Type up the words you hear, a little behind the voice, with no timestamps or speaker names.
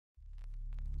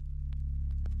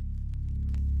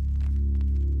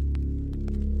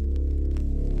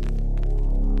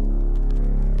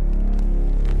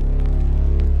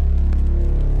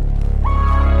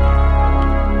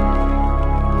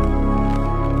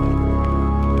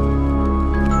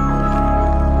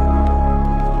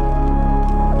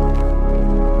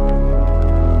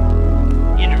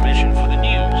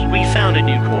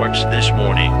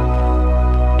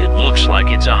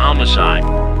It's a homicide.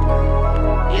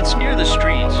 It's near the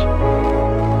streets.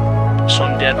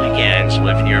 Some deadly gangs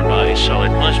live nearby, so it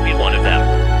must be one of them.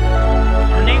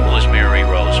 Her name was Mary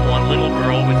Rose, one little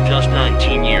girl with just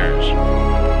 19 years.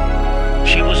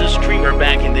 She was a streamer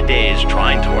back in the days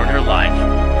trying to earn her life.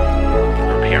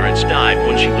 Her parents died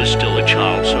when she was still a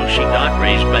child, so she got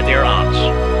raised by their aunts.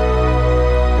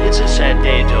 It's a sad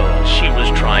day though. She was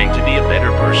trying to be a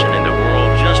better person in the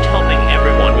world, just helping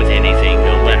everyone with anything,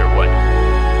 no matter what.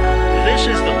 This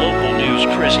is the local news.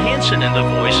 Chris Hansen and the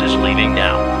Voice is leaving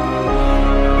now.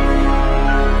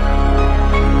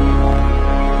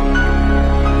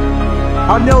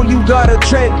 I know you got a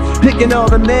trend, picking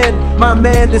on a man. My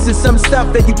man, this is some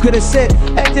stuff that you could've said.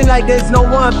 Acting like there's no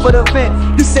one for the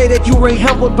vent. You say that you ain't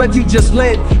humble, but you just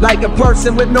lend. Like a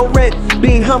person with no rent.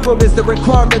 Being humble is the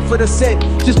requirement for the scent.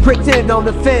 Just pretend on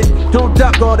the fence. Don't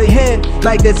duck all the hen,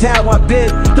 like that's how I've been.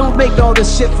 Don't make all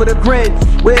this shit for the grin.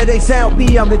 Where they sound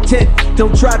me, I'm intent.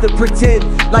 Don't try to pretend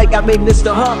like I made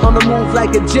Mr. Hunt on the move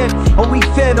like a gent. Or we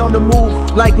fed on the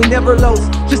move like we never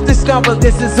lost. Just discover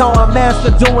this is how I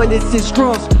master doing this is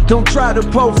cross. Don't try to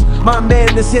post, my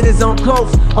man, this hit is on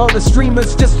close. All the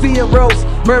streamers just fear Rose.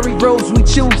 Mary Rose we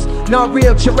choose, not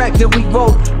real character we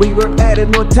vote. We were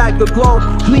adding more type of glow,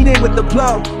 cleaning with the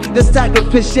blow. This type of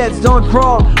pichettes don't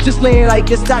crawl, just laying like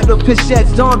this type of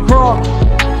pichettes don't crawl.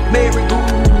 Mary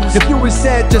Rose. If you were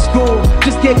sad, just go,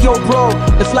 just get your bro.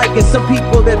 It's like it's some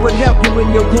people that would help you in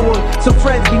your goal. Some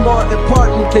friends be more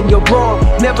important than your bro.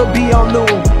 Never be on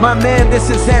noon, my man, this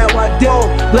is how I do.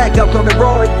 BlackHawk on the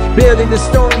road, building the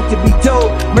story to be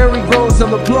told. Mary Rose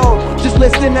on the blow, just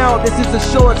listen out. This is a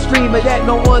short streamer that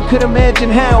no one could imagine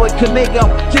how it could make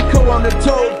up Jiko on the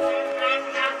toe.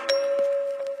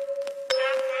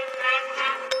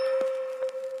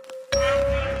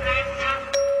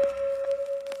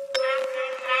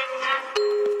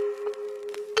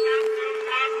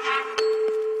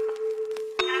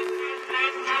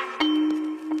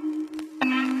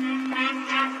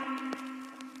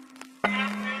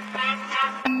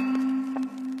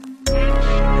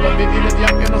 Uma menina de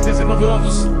apenas 19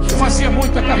 anos que fazia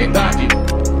muita caridade,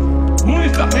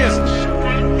 muita mesmo,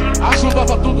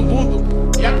 ajudava todo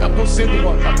mundo e acabou sendo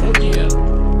uma caponinha.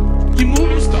 Que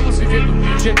mundo estamos vivendo,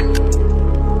 minha gente?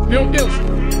 Meu Deus!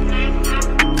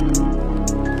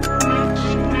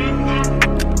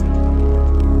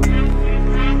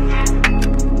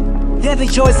 Deadly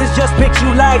choices just pick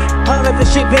you life. All of the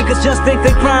shit bakers just think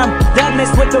they prime. That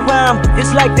mess with the rhyme.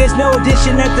 It's like there's no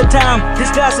addition at the time.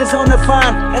 Disguise is on the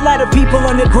fine. A lot of people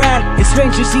on the grind. It's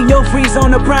strange you see no freeze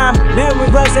on the prime. Mary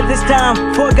Rose at this time,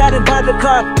 forgotten by the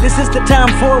car. This is the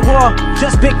time for war.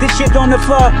 Just pick this shit on the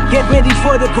floor. Get ready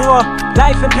for the gore.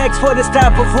 Life impacts for this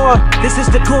type of war. This is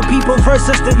the cool people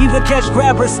versus the evil cash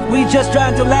grabbers. We just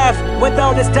trying to laugh with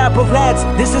all this type of lads.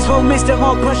 This is when Mr.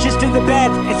 Hawk pushes to the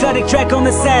bad. Exotic track on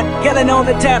the set, yelling on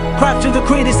the tap. Props to the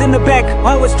creators in the back.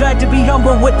 Always try to be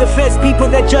humble with the fest. People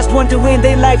that just want to win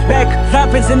their life back.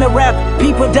 Floppins in the rap.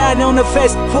 People dying on the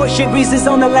fest. For shit reasons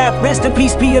on the lap. Rest in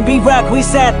peace, P&B Rock. We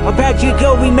sad. About you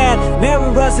go, we mad. Mary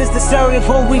Rose is the story of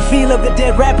what we feel of the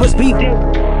dead rappers be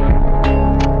dead.